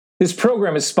This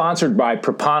program is sponsored by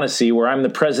Proponisi, where I'm the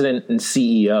president and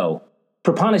CEO.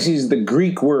 Proponisi is the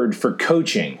Greek word for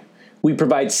coaching. We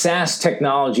provide SaaS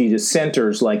technology to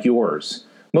centers like yours.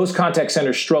 Most contact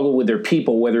centers struggle with their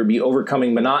people, whether it be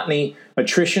overcoming monotony,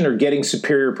 attrition, or getting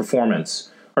superior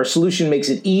performance. Our solution makes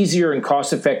it easier and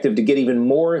cost-effective to get even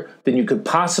more than you could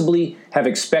possibly have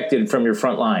expected from your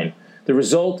front line. The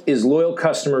result is loyal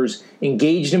customers,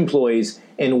 engaged employees,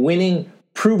 and winning,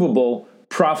 provable,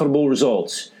 profitable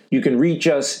results. You can reach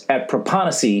us at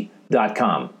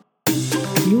proponisi.com.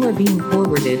 You are being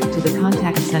forwarded to the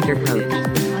contact center coach.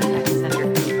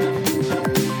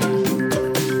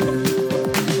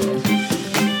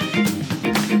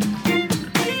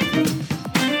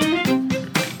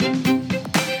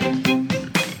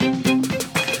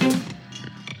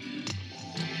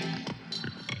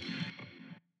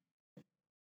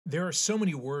 There are so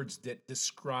many words that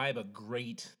describe a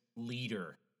great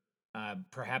leader.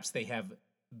 Perhaps they have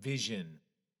vision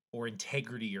or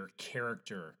integrity or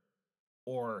character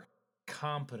or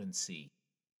competency.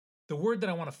 The word that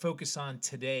I want to focus on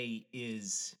today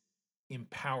is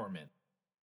empowerment.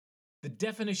 The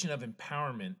definition of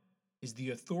empowerment is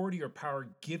the authority or power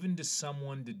given to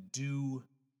someone to do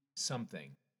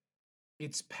something.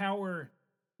 It's power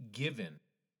given.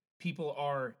 People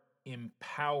are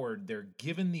empowered. They're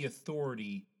given the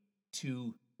authority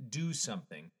to do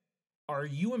something. Are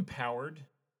you empowered?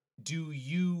 Do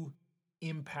you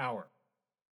empower?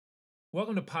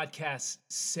 Welcome to podcast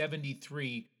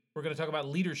 73. We're going to talk about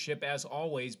leadership as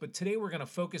always, but today we're going to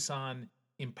focus on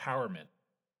empowerment.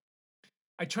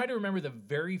 I try to remember the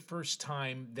very first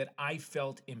time that I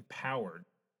felt empowered.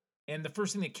 And the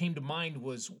first thing that came to mind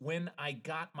was when I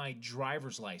got my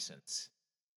driver's license.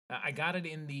 I got it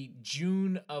in the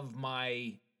June at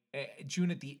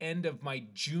the end of my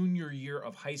junior year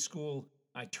of high school.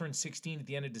 I turned 16 at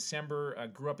the end of December. I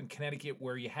grew up in Connecticut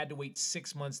where you had to wait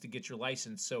 6 months to get your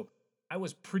license. So I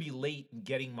was pretty late in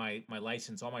getting my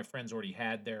license. All my friends already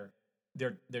had their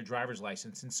driver's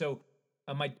license. And so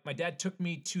my dad took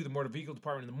me to the motor vehicle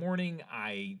department in the morning.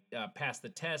 I passed the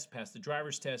test, passed the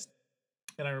driver's test.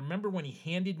 And I remember when he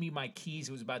handed me my keys,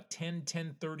 it was about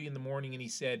 10:30 in the morning, and he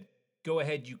said, "Go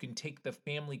ahead, you can take the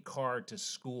family car to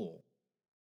school."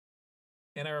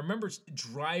 And I remember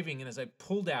driving, and as I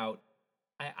pulled out,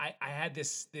 I had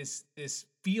this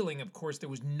feeling. Of course, there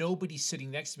was nobody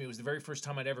sitting next to me. It was the very first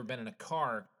time I'd ever been in a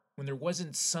car when there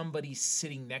wasn't somebody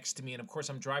sitting next to me. And of course,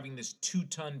 I'm driving this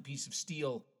 2-ton piece of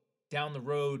steel down the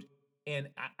road, and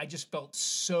I just felt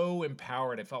so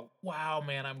empowered. I felt, wow,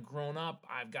 man, I'm grown up.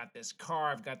 I've got this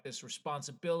car. I've got this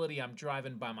responsibility. I'm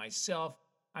driving by myself.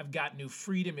 I've got new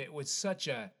freedom. It was such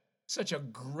a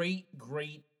great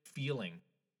feeling.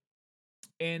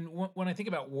 And when I think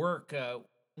about work,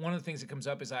 one of the things that comes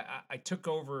up is I took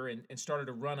over and started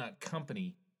to run a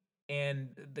company, and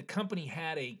the company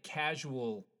had a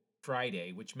casual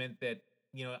Friday, which meant that,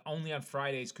 only on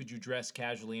Fridays could you dress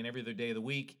casually, and every other day of the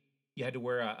week you had to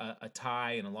wear a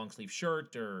tie and a long sleeve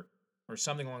shirt or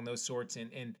something along those sorts.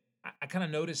 And I kind of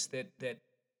noticed that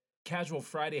Casual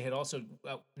Friday had also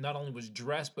not only was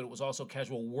dress, but it was also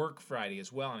Casual Work Friday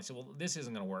as well. And I said, well, this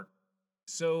isn't going to work.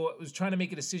 So I was trying to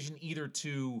make a decision either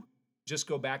to just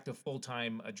go back to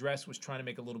full-time dress, was trying to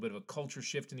make a little bit of a culture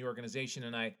shift in the organization,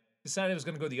 and I decided I was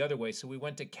going to go the other way. So we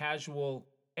went to casual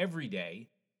every day,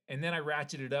 and then I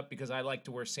ratcheted it up because I like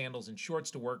to wear sandals and shorts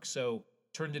to work, so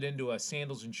turned it into a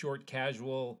sandals and short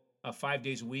casual 5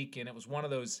 days a week. And it was one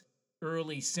of those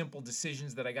early, simple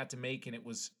decisions that I got to make, and it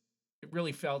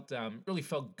really felt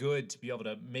good to be able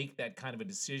to make that kind of a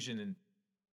decision. And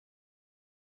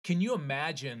can you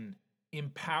imagine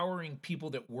empowering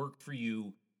people that work for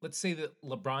you? Let's say that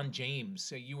LeBron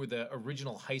James, you were the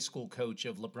original high school coach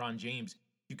of LeBron James.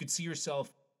 You could see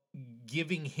yourself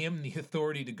giving him the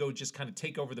authority to go just kind of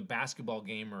take over the basketball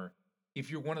game. Or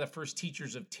if you're one of the first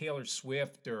teachers of Taylor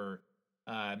Swift, or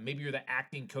maybe you're the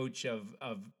acting coach of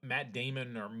Matt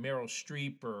Damon or Meryl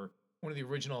Streep, or one of the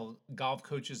original golf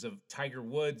coaches of Tiger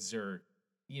Woods, or,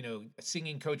 a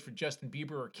singing coach for Justin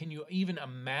Bieber. Or can you even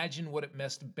imagine what it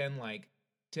must have been like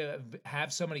to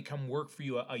have somebody come work for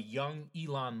you, a young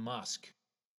Elon Musk,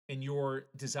 and your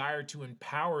desire to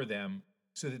empower them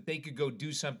so that they could go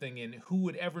do something, and who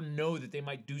would ever know that they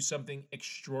might do something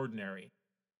extraordinary?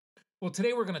 Well,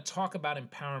 today we're going to talk about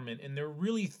empowerment, and there are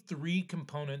really 3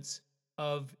 components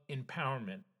of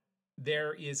empowerment.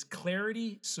 There is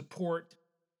clarity, support,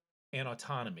 and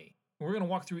autonomy. We're going to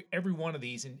walk through every one of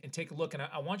these and take a look. And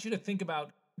I want you to think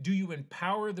about, do you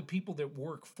empower the people that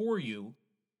work for you?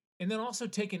 And then also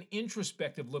take an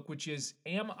introspective look, which is,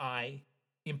 am I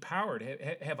empowered?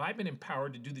 Have I been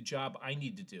empowered to do the job I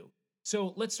need to do?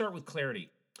 So let's start with clarity.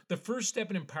 The first step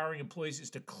in empowering employees is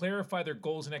to clarify their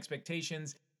goals and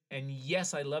expectations. And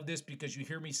yes, I love this because you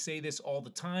hear me say this all the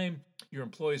time. Your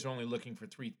employees are only looking for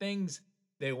three things.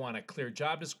 They want a clear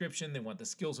job description, they want the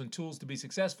skills and tools to be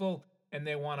successful, and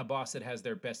they want a boss that has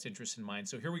their best interests in mind.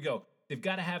 So here we go. They've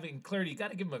got to have it in clarity. You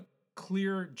got to give them a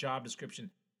clear job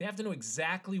description. They have to know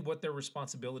exactly what their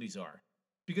responsibilities are.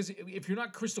 Because if you're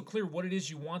not crystal clear what it is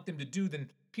you want them to do, then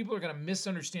people are going to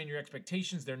misunderstand your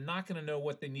expectations. They're not going to know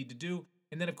what they need to do.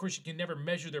 And then, of course, you can never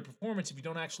measure their performance if you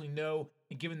don't actually know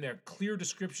and give them their clear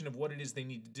description of what it is they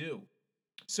need to do.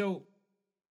 So,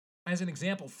 as an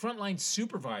example, frontline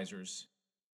supervisors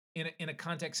in a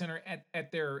contact center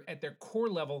at their core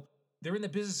level, they're in the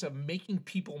business of making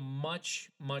people much,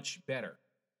 much better.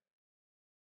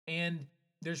 And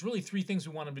there's really three things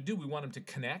we want them to do. We want them to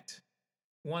connect.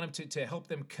 We want them to help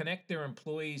them connect their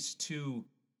employees to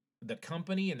the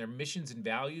company and their missions and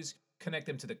values, connect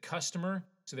them to the customer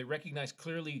so they recognize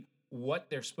clearly what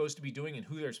they're supposed to be doing and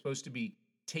who they're supposed to be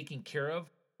taking care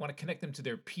of. Want to connect them to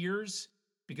their peers,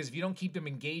 because if you don't keep them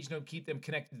engaged, don't keep them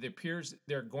connected to their peers,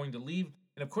 they're going to leave.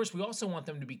 And of course, we also want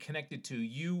them to be connected to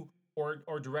you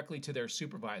or directly to their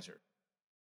supervisor.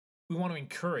 We want to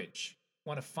encourage,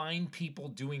 want to find people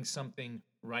doing something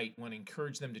right, want to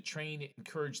encourage them to train,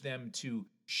 encourage them to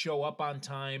show up on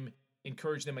time,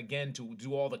 encourage them again to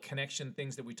do all the connection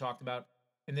things that we talked about.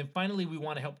 And then finally, we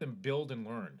want to help them build and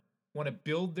learn, want to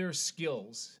build their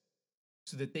skills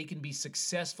so that they can be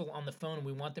successful on the phone. And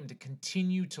we want them to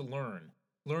continue to learn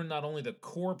not only the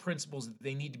core principles that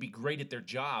they need to be great at their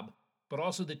job, but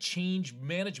also the change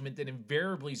management that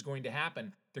invariably is going to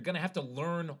happen. They're going to have to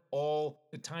learn all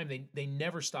the time. They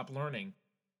never stop learning.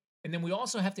 And then we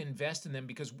also have to invest in them,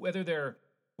 because whether they're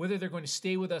going to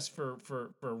stay with us for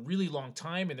a really long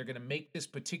time and they're going to make this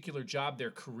particular job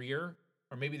their career,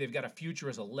 or maybe they've got a future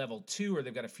as a level 2, or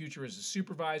they've got a future as a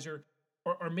supervisor,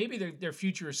 or maybe their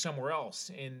future is somewhere else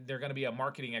and they're going to be a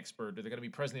marketing expert, or they're going to be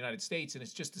president of the United States and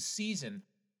it's just a season.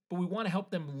 But we want to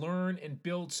help them learn and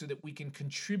build so that we can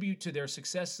contribute to their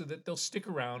success so that they'll stick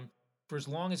around for as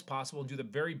long as possible and do the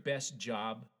very best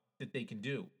job that they can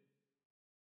do.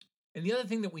 And the other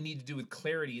thing that we need to do with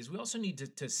clarity is we also need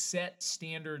to set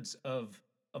standards of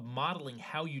modeling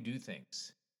how you do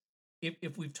things.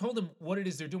 If we've told them what it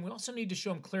is they're doing, we also need to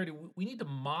show them clarity. We need to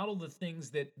model the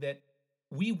things that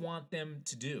we want them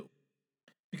to do.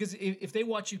 Because if they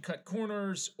watch you cut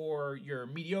corners, or you're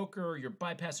mediocre, or you're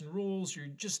bypassing rules, you're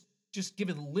just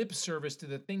giving lip service to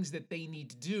the things that they need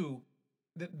to do,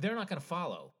 that they're not going to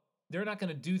follow. They're not going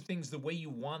to do things the way you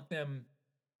want them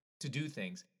to do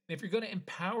things. And if you're going to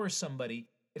empower somebody,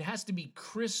 it has to be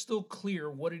crystal clear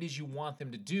what it is you want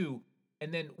them to do.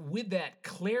 And then with that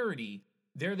clarity,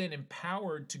 they're then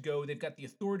empowered to go, they've got the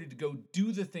authority to go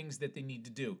do the things that they need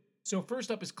to do. So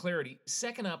first up is clarity.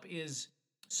 Second up is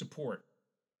support.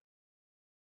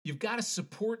 You've got to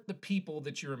support the people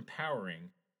that you're empowering,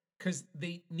 because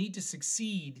they need to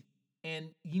succeed, and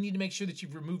you need to make sure that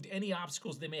you've removed any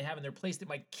obstacles they may have in their place that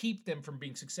might keep them from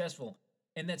being successful.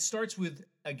 And that starts with,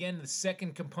 again, the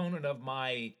second component of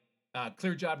my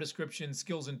clear job description,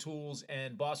 skills and tools,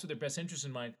 and boss with their best interests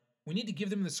in mind. We need to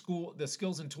give them the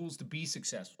skills and tools to be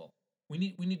successful. We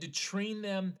need to train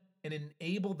them and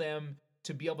enable them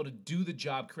to be able to do the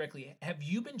job correctly. Have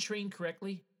you been trained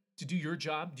correctly to do your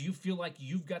job? Do you feel like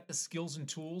you've got the skills and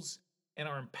tools and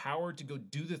are empowered to go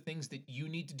do the things that you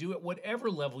need to do at whatever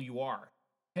level you are?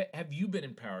 Have you been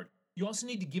empowered? You also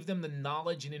need to give them the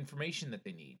knowledge and information that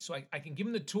they need. So I can give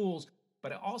them the tools,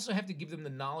 but I also have to give them the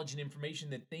knowledge and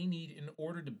information that they need in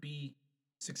order to be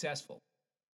successful.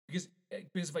 Because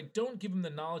if I don't give them the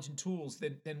knowledge and tools,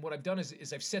 then what I've done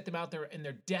is I've set them out there and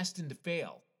they're destined to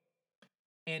fail.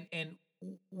 And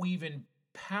we've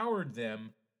empowered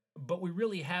them, but we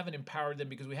really haven't empowered them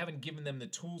because we haven't given them the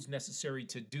tools necessary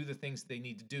to do the things they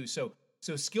need to do. So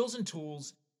skills and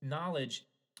tools, knowledge,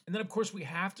 and then of course we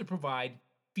have to provide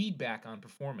feedback on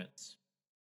performance.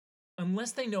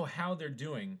 Unless they know how they're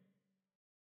doing,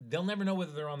 they'll never know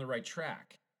whether they're on the right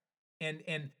track.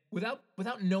 And without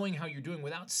knowing how you're doing,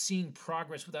 without seeing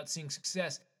progress, without seeing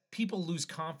success, people lose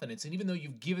confidence. And even though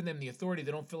you've given them the authority,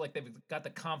 they don't feel like they've got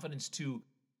the confidence to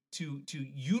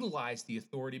utilize the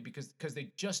authority because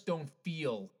they just don't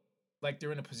feel like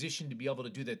they're in a position to be able to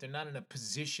do that. They're not in a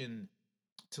position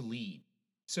to lead.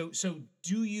 So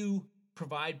do you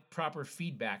provide proper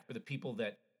feedback for the people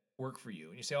that work for you?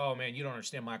 And you say, oh man, you don't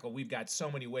understand, Michael. We've got so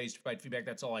many ways to provide feedback.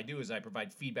 That's all I do is I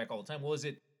provide feedback all the time. Well, is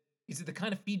it the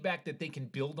kind of feedback that they can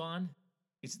build on?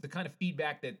 Is it the kind of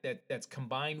feedback that's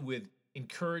combined with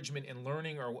encouragement and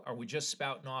learning? Or are we just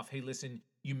spouting off, hey, listen,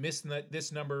 you missed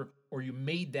this number, or you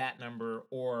made that number,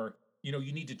 or you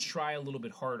need to try a little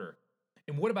bit harder?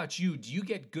 And what about you? Do you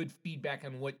get good feedback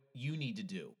on what you need to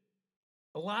do?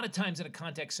 A lot of times in a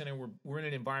contact center, we're in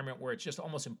an environment where it's just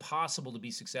almost impossible to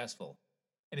be successful.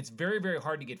 And it's very, very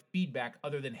hard to get feedback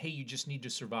other than, hey, you just need to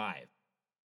survive.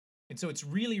 And so it's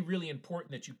really, really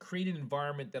important that you create an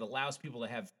environment that allows people to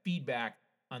have feedback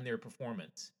on their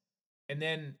performance. And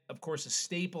then, of course, a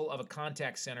staple of a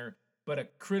contact center, but a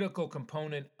critical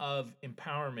component of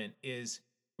empowerment is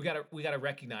we gotta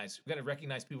recognize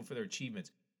people for their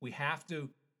achievements. We have to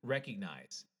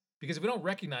recognize. Because if we don't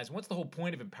recognize, what's the whole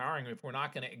point of empowering if we're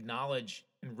not going to acknowledge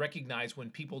and recognize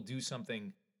when people do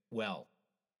something well?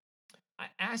 I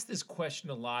ask this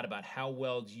question a lot about how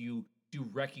well do you do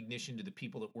recognition to the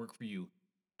people that work for you?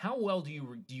 How well do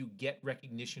you get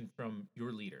recognition from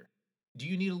your leader? Do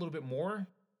you need a little bit more?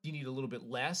 Do you need a little bit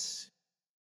less?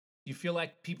 Do you feel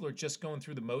like people are just going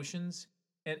through the motions?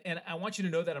 And I want you to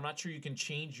know that I'm not sure you can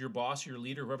change your boss, your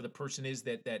leader, whoever the person is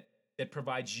that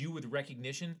provides you with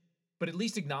recognition, but at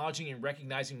least acknowledging and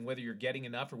recognizing whether you're getting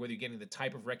enough or whether you're getting the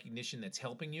type of recognition that's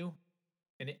helping you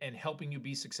and helping you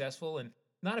be successful. And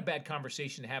not a bad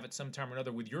conversation to have at some time or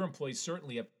another with your employees,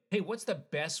 certainly of, hey, what's the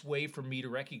best way for me to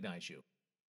recognize you?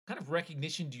 What kind of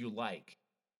recognition do you like?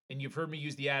 And you've heard me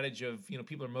use the adage of,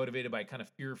 people are motivated by kind of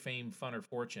fear, fame, fun, or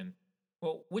fortune.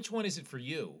 Well, which one is it for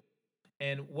you?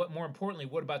 And what more importantly,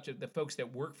 what about the folks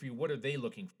that work for you? What are they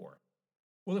looking for?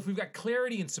 Well, if we've got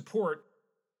clarity and support,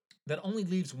 that only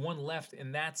leaves one left,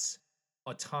 and that's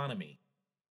autonomy.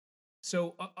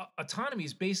 So autonomy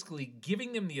is basically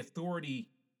giving them the authority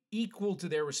equal to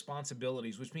their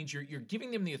responsibilities, which means you're giving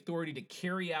them the authority to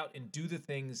carry out and do the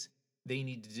things they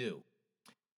need to do.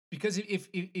 Because if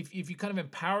you kind of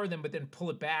empower them but then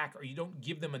pull it back, or you don't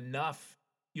give them enough,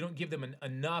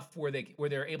 enough where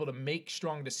they're able to make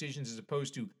strong decisions as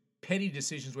opposed to petty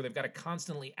decisions where they've got to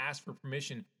constantly ask for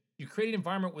permission, you create an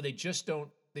environment where they just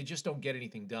don't get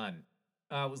anything done.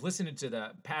 I was listening to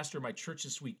the pastor of my church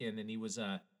this weekend, and he was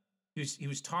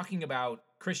talking about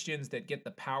Christians that get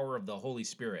the power of the Holy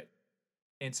Spirit.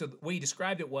 And so the way he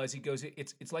described it was, he goes,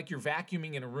 it's like you're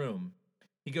vacuuming in a room.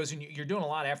 He goes, and you're doing a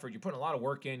lot of effort, you're putting a lot of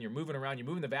work in, you're moving around, you're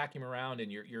moving the vacuum around,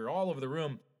 and you're all over the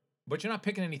room, but you're not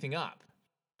picking anything up.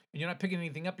 And you're not picking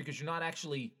anything up because you're not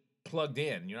actually plugged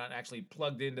in. You're not actually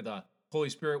plugged into the Holy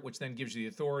Spirit, which then gives you the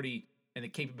authority and the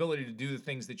capability to do the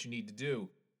things that you need to do.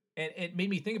 And it made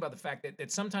me think about the fact that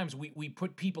sometimes we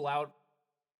put people out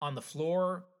on the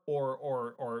floor,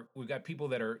 or we've got people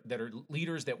that are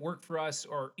leaders that work for us,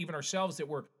 or even ourselves that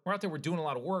we're out there, we're doing a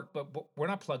lot of work, but we're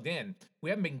not plugged in. We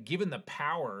haven't been given the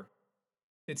power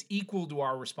that's equal to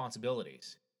our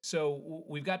responsibilities. So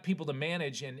we've got people to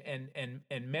manage and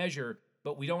measure,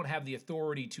 but we don't have the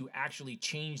authority to actually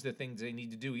change the things they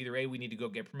need to do. Either A, we need to go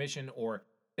get permission, or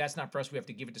that's not for us, we have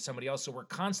to give it to somebody else. So we're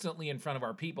constantly in front of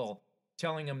our people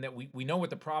telling them that we know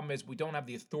what the problem is, we don't have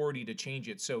the authority to change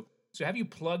it. So have you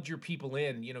plugged your people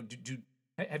in?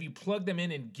 Have you plugged them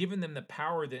in and given them the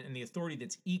power and the authority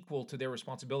that's equal to their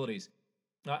responsibilities?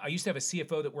 I used to have a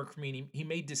CFO that worked for me, and he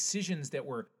made decisions that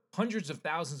were hundreds of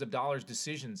thousands of dollars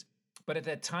decisions. But at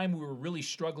that time, we were really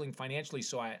struggling financially,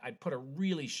 so I put a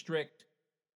really strict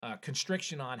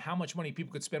constriction on how much money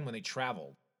people could spend when they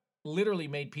traveled. Literally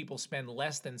made people spend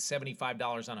less than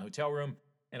 $75 on a hotel room.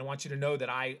 And I want you to know that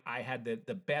I had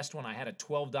the best one. I had a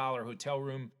 $12 hotel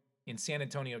room in San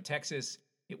Antonio, Texas.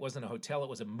 It wasn't a hotel, it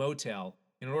was a motel.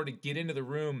 In order to get into the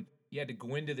room, you had to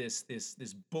go into this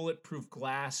bulletproof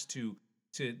glass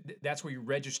that's where you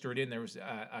registered in. There was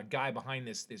a guy behind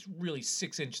this really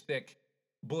 6-inch thick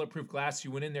bulletproof glass.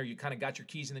 You went in there, you kind of got your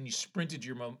keys, and then you sprinted to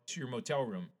your motel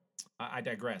room. I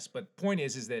digress. But point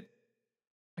is that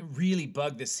it really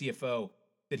bugged this CFO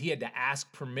that he had to ask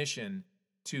permission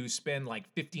to spend like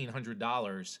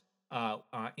 $1,500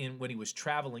 in when he was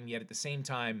traveling, yet at the same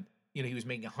time, he was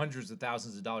making hundreds of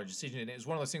thousands of dollars decisions. And it was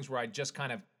one of those things where I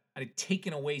had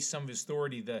taken away some of his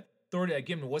authority. The authority I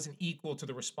given him wasn't equal to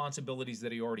the responsibilities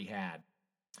that he already had.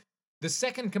 The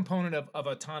second component of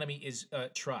autonomy is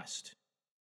trust.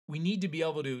 We need to be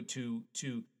able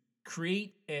to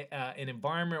create an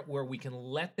environment where we can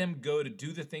let them go to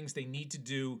do the things they need to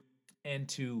do, and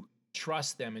to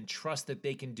trust them and trust that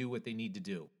they can do what they need to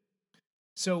do.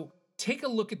 So take a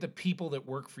look at the people that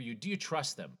work for you. Do you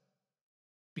trust them?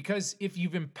 Because if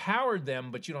you've empowered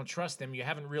them, but you don't trust them, you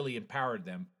haven't really empowered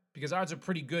them, because odds are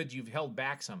pretty good you've held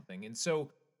back something. And so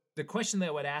the question that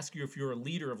I would ask you if you're a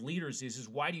leader of leaders is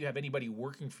why do you have anybody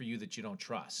working for you that you don't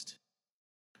trust?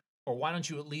 Or why don't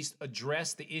you at least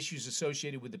address the issues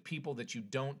associated with the people that you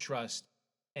don't trust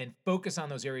and focus on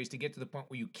those areas to get to the point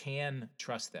where you can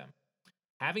trust them?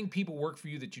 Having people work for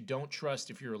you that you don't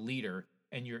trust, if you're a leader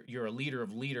and you're a leader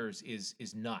of leaders,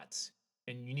 is nuts.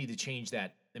 And you need to change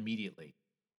that immediately.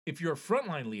 If you're a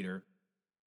frontline leader,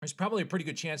 there's probably a pretty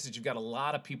good chance that you've got a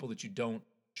lot of people that you don't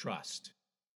trust.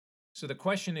 So the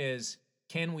question is,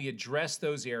 can we address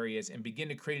those areas and begin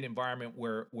to create an environment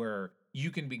where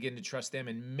you can begin to trust them?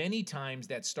 And many times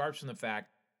that starts from the fact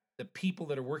the people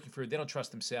that are working for you, they don't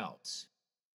trust themselves.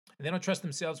 And they don't trust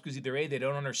themselves because either A, they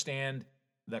don't understand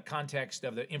the context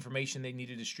of the information they need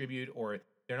to distribute, or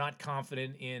they're not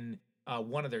confident in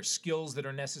one of their skills that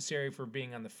are necessary for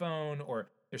being on the phone, or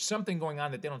there's something going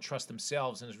on that they don't trust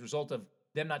themselves. And as a result of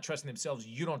them not trusting themselves,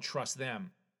 you don't trust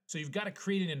them. So you've got to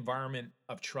create an environment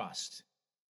of trust.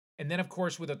 And then, of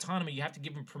course, with autonomy, you have to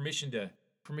give them permission to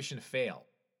fail.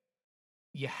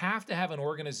 You have to have an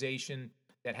organization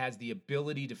that has the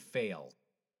ability to fail.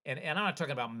 And I'm not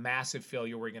talking about massive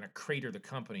failure where you're going to crater the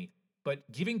company,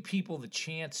 but giving people the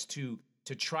chance to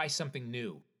try something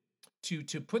new, to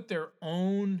put their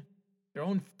own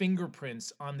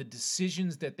fingerprints on the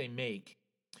decisions that they make,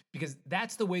 because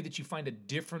that's the way that you find a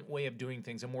different way of doing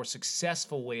things, a more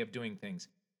successful way of doing things.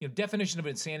 Definition of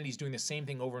insanity is doing the same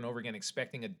thing over and over again,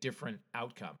 expecting a different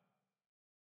outcome.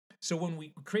 So when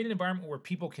we create an environment where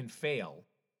people can fail,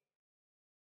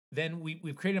 then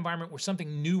we've created an environment where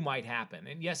something new might happen.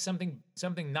 And yes, something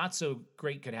not so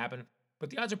great could happen,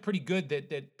 but the odds are pretty good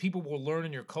that people will learn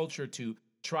in your culture to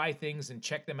try things and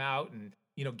check them out and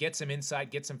get some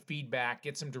insight, get some feedback,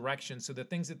 get some direction, so the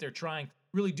things that they're trying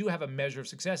really do have a measure of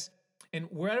success. And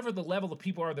wherever the level of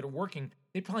people are that are working,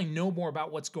 they probably know more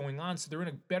about what's going on, so they're in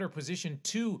a better position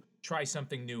to try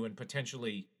something new and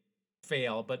potentially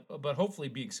fail, but hopefully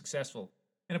being successful.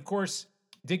 And of course,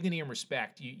 dignity and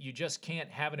respect. You just can't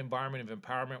have an environment of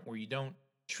empowerment where you don't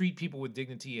treat people with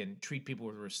dignity and treat people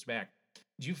with respect.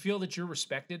 Do you feel that you're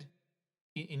respected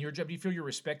in your job? Do you feel you're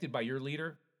respected by your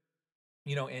leader?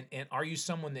 And are you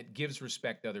someone that gives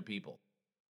respect to other people?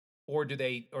 Or do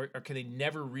they, or can they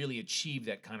never really achieve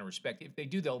that kind of respect? If they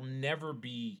do, they'll never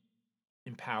be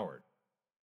empowered.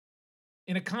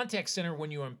 In a contact center,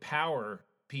 when you empower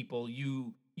people,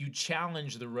 you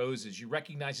challenge the roses. You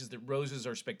recognize that roses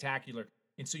are spectacular,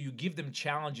 and so you give them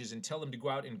challenges and tell them to go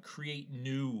out and create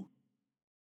new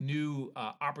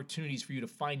opportunities for you to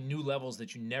find new levels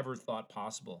that you never thought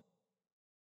possible.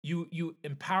 You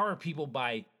empower people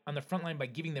on the front line by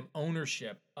giving them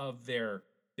ownership of their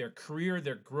career,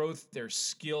 their growth, their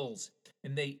skills,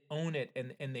 and they own it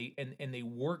and they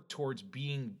work towards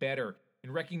being better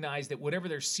and recognize that whatever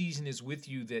their season is with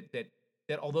you,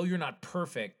 that although you're not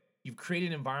perfect, you've created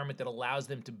an environment that allows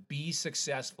them to be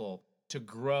successful, to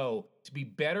grow, to be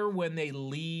better when they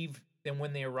leave than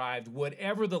when they arrived,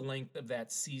 whatever the length of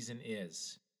that season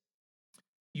is.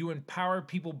 You empower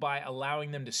people by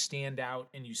allowing them to stand out,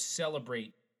 and you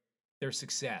celebrate their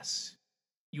success.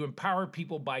 You empower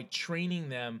people by training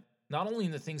them, not only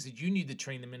in the things that you need to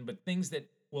train them in, but things that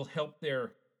will help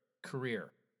their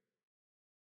career.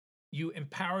 You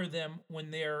empower them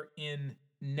when they're in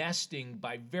nesting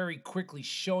by very quickly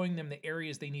showing them the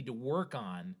areas they need to work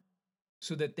on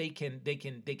so that they can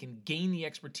gain the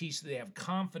expertise, so they have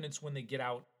confidence when they get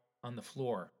out on the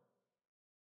floor.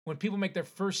 When people make their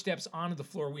first steps onto the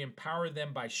floor, we empower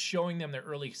them by showing them their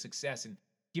early success and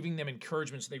giving them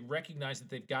encouragement so they recognize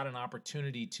that they've got an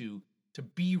opportunity to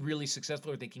be really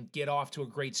successful, or they can get off to a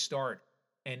great start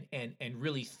and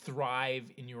really thrive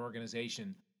in your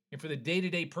organization. And for the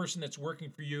day-to-day person that's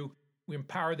working for you, we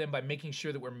empower them by making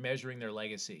sure that we're measuring their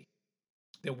legacy,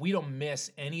 that we don't miss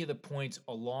any of the points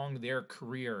along their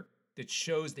career that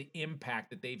shows the impact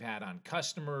that they've had on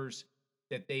customers,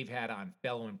 that they've had on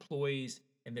fellow employees,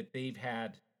 and that they've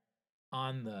had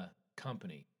on the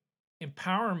company.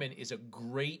 Empowerment is a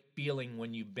great feeling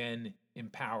when you've been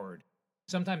empowered.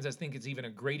 Sometimes I think it's even a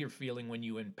greater feeling when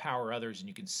you empower others and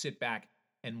you can sit back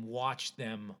and watch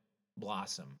them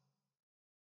blossom.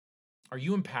 Are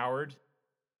you empowered?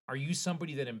 Are you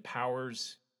somebody that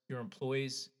empowers your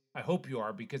employees? I hope you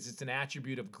are, because it's an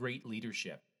attribute of great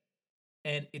leadership.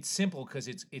 And it's simple because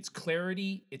it's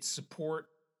clarity, it's support,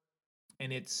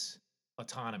 and it's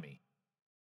autonomy.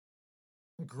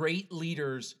 Great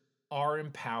leaders are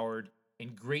empowered,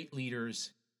 and great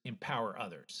leaders empower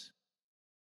others.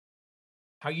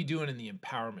 How are you doing in the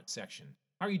empowerment section?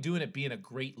 How are you doing at being a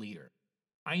great leader?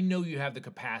 I know you have the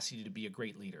capacity to be a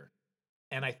great leader.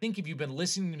 And I think if you've been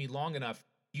listening to me long enough,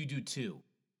 you do too.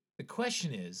 The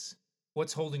question is,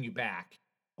 what's holding you back?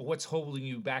 Or what's holding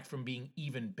you back from being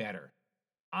even better?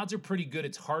 Odds are pretty good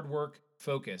it's hard work,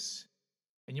 focus,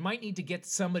 and you might need to get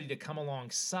somebody to come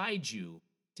alongside you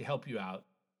to help you out.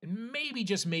 And maybe,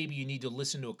 just maybe, you need to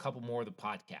listen to a couple more of the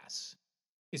podcasts.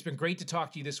 It's been great to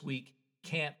talk to you this week.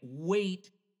 Can't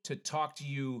wait to talk to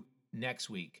you next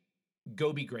week.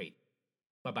 Go be great.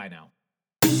 Bye-bye now.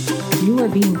 You are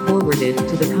being forwarded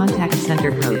to the contact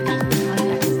center coach.